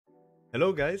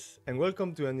Hello guys, and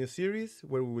welcome to a new series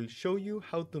where we will show you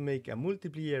how to make a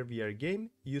multiplayer VR game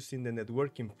using the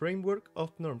networking framework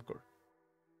of Normcore.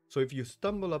 So if you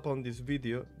stumble upon this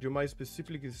video, you might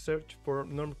specifically search for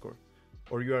Normcore,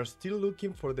 or you are still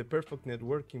looking for the perfect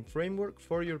networking framework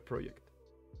for your project.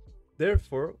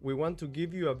 Therefore, we want to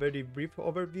give you a very brief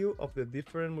overview of the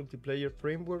different multiplayer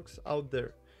frameworks out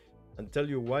there, and tell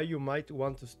you why you might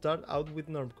want to start out with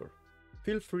Normcore.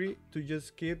 Feel free to just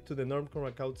skip to the Normcore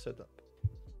account setup.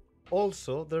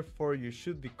 Also, therefore, you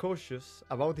should be cautious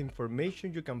about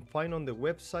information you can find on the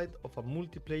website of a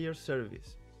multiplayer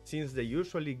service, since they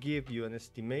usually give you an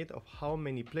estimate of how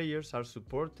many players are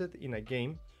supported in a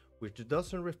game, which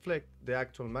doesn't reflect the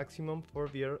actual maximum for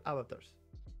VR avatars.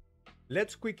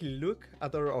 Let's quickly look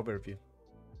at our overview.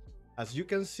 As you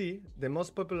can see, the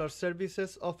most popular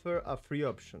services offer a free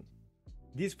option.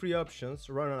 These free options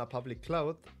run on a public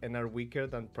cloud and are weaker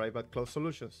than private cloud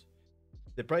solutions.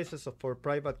 The prices for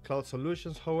private cloud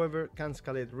solutions, however, can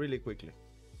escalate really quickly.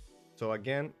 So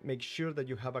again, make sure that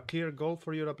you have a clear goal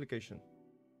for your application.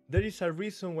 There is a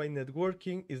reason why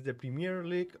networking is the premier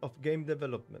league of game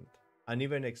development, and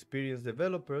even experienced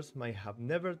developers might have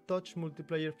never touched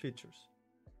multiplayer features.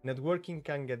 Networking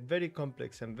can get very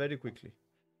complex and very quickly.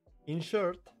 In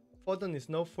short, Photon is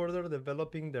now further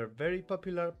developing their very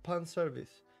popular PAN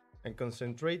service and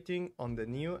concentrating on the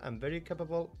new and very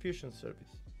capable Fusion service.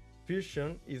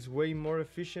 Fusion is way more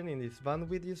efficient in its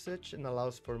bandwidth usage and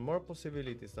allows for more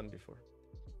possibilities than before.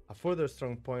 A further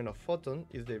strong point of Photon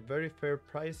is the very fair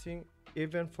pricing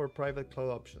even for private cloud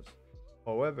options.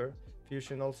 However,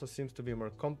 Fusion also seems to be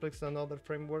more complex than other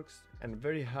frameworks and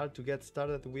very hard to get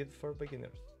started with for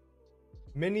beginners.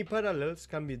 Many parallels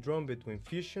can be drawn between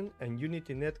Fusion and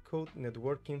Unity NetCode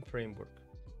networking framework.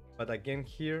 But again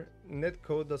here,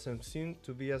 NetCode doesn't seem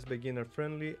to be as beginner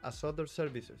friendly as other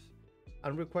services,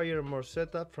 and require more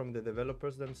setup from the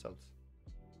developers themselves.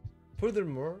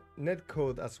 Furthermore,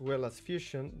 NetCode as well as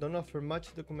Fusion don't offer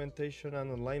much documentation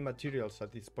and online materials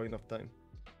at this point of time,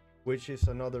 which is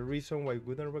another reason why I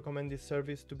wouldn't recommend this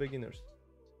service to beginners.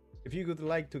 If you would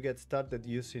like to get started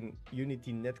using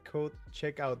Unity NetCode,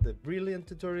 check out the brilliant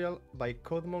tutorial by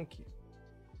CodeMonkey.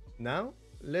 Now,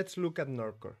 let's look at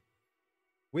Normcore.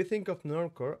 We think of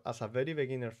Normcore as a very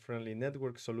beginner-friendly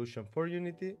network solution for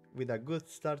Unity with a good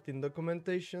starting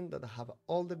documentation that have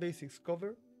all the basics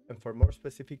covered, and for more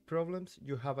specific problems,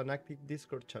 you have an active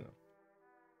Discord channel.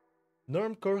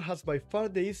 Normcore has by far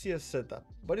the easiest setup,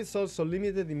 but it's also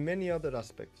limited in many other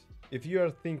aspects. If you are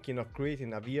thinking of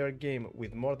creating a VR game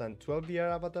with more than 12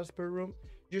 VR avatars per room,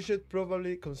 you should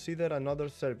probably consider another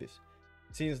service,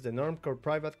 since the Normcore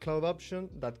private cloud option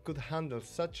that could handle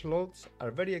such loads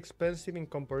are very expensive in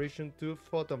comparison to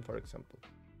Photon, for example.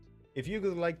 If you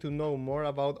would like to know more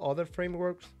about other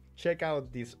frameworks, check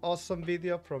out this awesome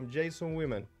video from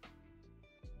Weimann.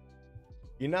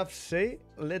 Enough said,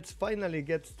 let's finally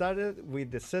get started with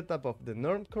the setup of the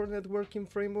Normcore networking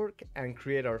framework and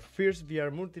create our first VR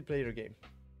multiplayer game.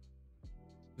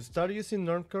 To start using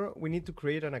Normcore, we need to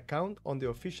create an account on the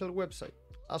official website.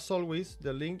 As always,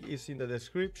 the link is in the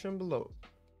description below.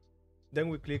 Then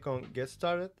we click on Get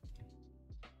Started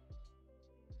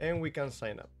and we can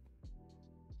sign up.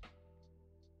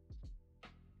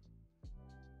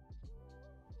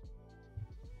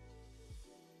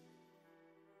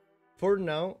 For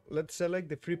now, let's select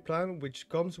the free plan, which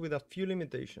comes with a few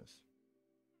limitations.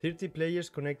 30 players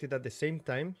connected at the same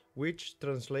time, which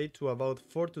translates to about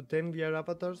 4 to 10 VR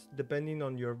avatars depending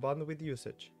on your bandwidth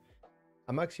usage.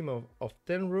 A maximum of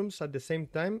 10 rooms at the same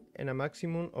time and a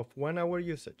maximum of 1 hour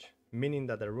usage, meaning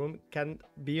that a room can't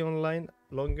be online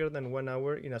longer than 1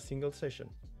 hour in a single session.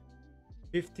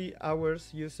 50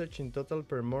 hours usage in total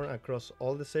per month across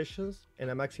all the sessions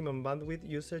and a maximum bandwidth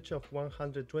usage of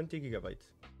 120 gigabytes.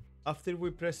 After we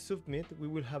press submit, we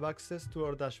will have access to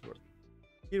our dashboard.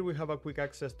 Here we have a quick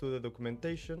access to the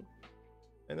documentation,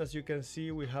 and as you can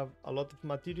see, we have a lot of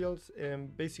materials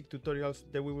and basic tutorials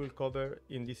that we will cover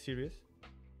in this series.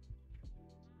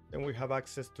 Then we have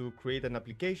access to create an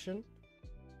application,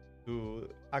 to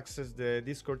access the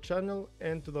Discord channel,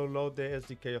 and to download the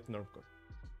SDK of Normcore.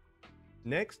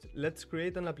 Next, let's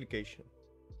create an application.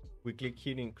 We click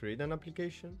here in Create an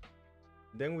Application,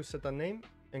 then we set a name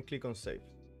and click on Save.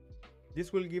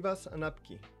 This will give us an app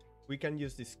key. We can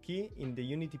use this key in the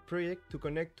Unity project to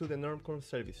connect to the Normcore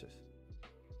services.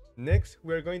 Next,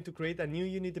 we are going to create a new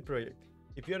Unity project.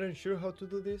 If you aren't sure how to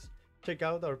do this, check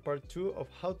out our part 2 of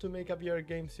how to make a VR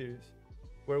game series,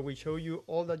 where we show you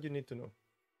all that you need to know.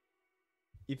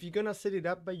 If you're gonna set it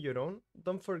up by your own,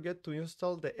 don't forget to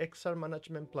install the XR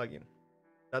management plugin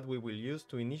that we will use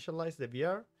to initialize the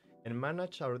VR and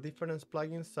manage our different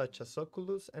plugins such as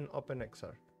Oculus and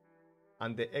OpenXR,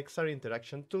 and the XR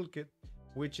Interaction Toolkit,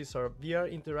 which is our VR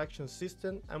interaction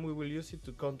system, and we will use it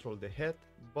to control the head,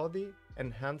 body,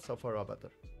 and hands of our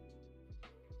avatar.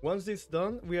 Once this is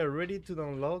done, we are ready to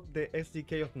download the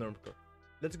SDK of Normcore.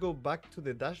 Let's go back to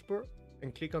the dashboard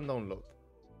and click on download.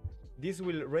 This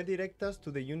will redirect us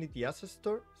to the Unity Asset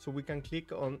Store, so we can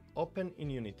click on Open in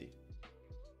Unity.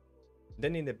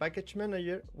 Then in the package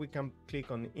manager, we can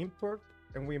click on import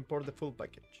and we import the full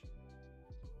package.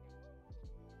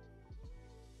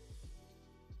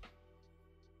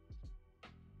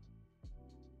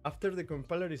 After the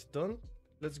compiler is done,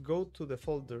 let's go to the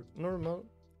folder Normal,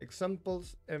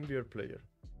 Examples and VR Player.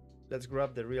 Let's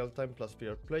grab the real-time plus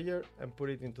VR player and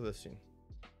put it into the scene.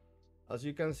 As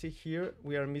you can see here,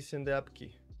 we are missing the app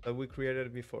key that we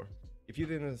created before. If you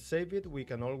didn't save it, we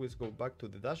can always go back to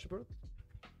the dashboard,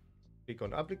 click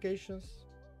on Applications,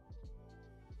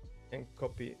 and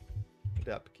copy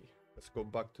the app key. Let's go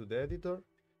back to the editor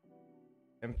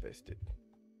and paste it.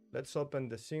 Let's open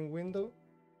the scene window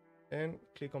and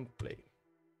click on Play.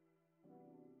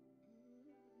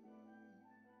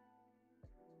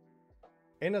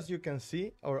 And as you can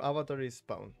see, our avatar is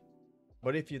spawned.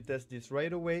 But if you test this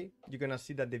right away, you're gonna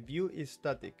see that the view is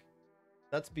static.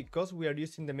 That's because we are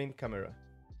using the main camera,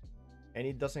 and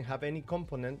it doesn't have any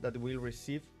component that will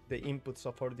receive the inputs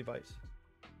of our device.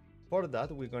 For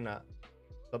that, we're gonna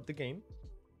stop the game,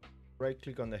 right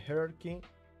click on the hierarchy,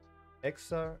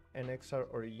 XR and XR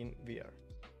Origin VR.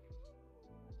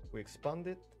 We expand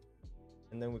it,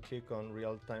 and then we click on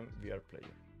Real-Time VR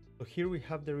Player. So here we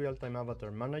have the Real-Time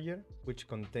Avatar Manager, which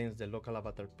contains the local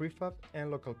avatar prefab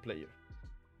and local player.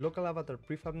 Local avatar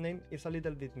prefab name is a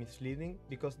little bit misleading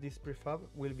because this prefab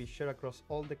will be shared across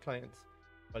all the clients,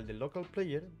 while the local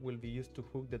player will be used to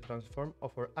hook the transform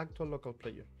of our actual local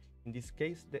player, in this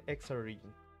case the XR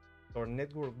region. Our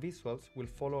network visuals will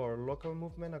follow our local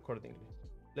movement accordingly.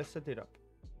 Let's set it up.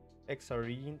 XR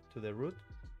region to the root,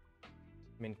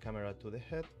 main camera to the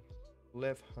head,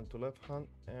 left hand to left hand,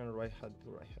 and right hand to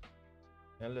right hand.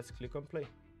 And let's click on play.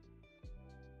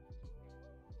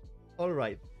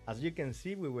 Alright, as you can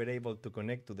see, we were able to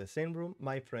connect to the same room,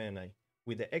 my friend and I.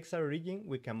 With the XR region,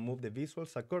 we can move the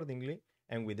visuals accordingly,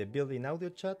 and with the built-in audio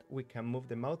chat, we can move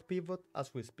the mouth pivot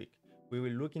as we speak. We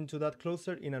will look into that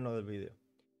closer in another video.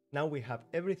 Now we have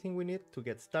everything we need to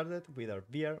get started with our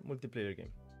VR multiplayer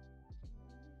game.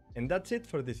 And that's it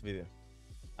for this video.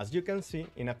 As you can see,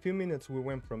 in a few minutes we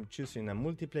went from choosing a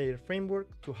multiplayer framework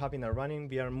to having a running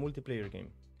VR multiplayer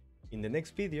game. In the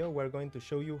next video, we're going to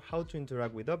show you how to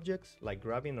interact with objects, like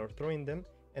grabbing or throwing them,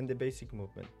 and the basic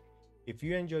movement. If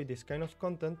you enjoy this kind of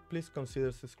content, please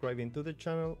consider subscribing to the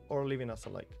channel or leaving us a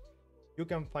like. You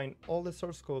can find all the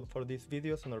source code for these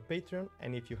videos on our Patreon,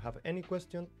 and if you have any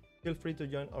question, feel free to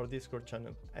join our Discord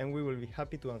channel, and we will be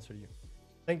happy to answer you.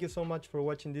 Thank you so much for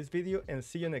watching this video, and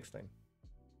see you next time.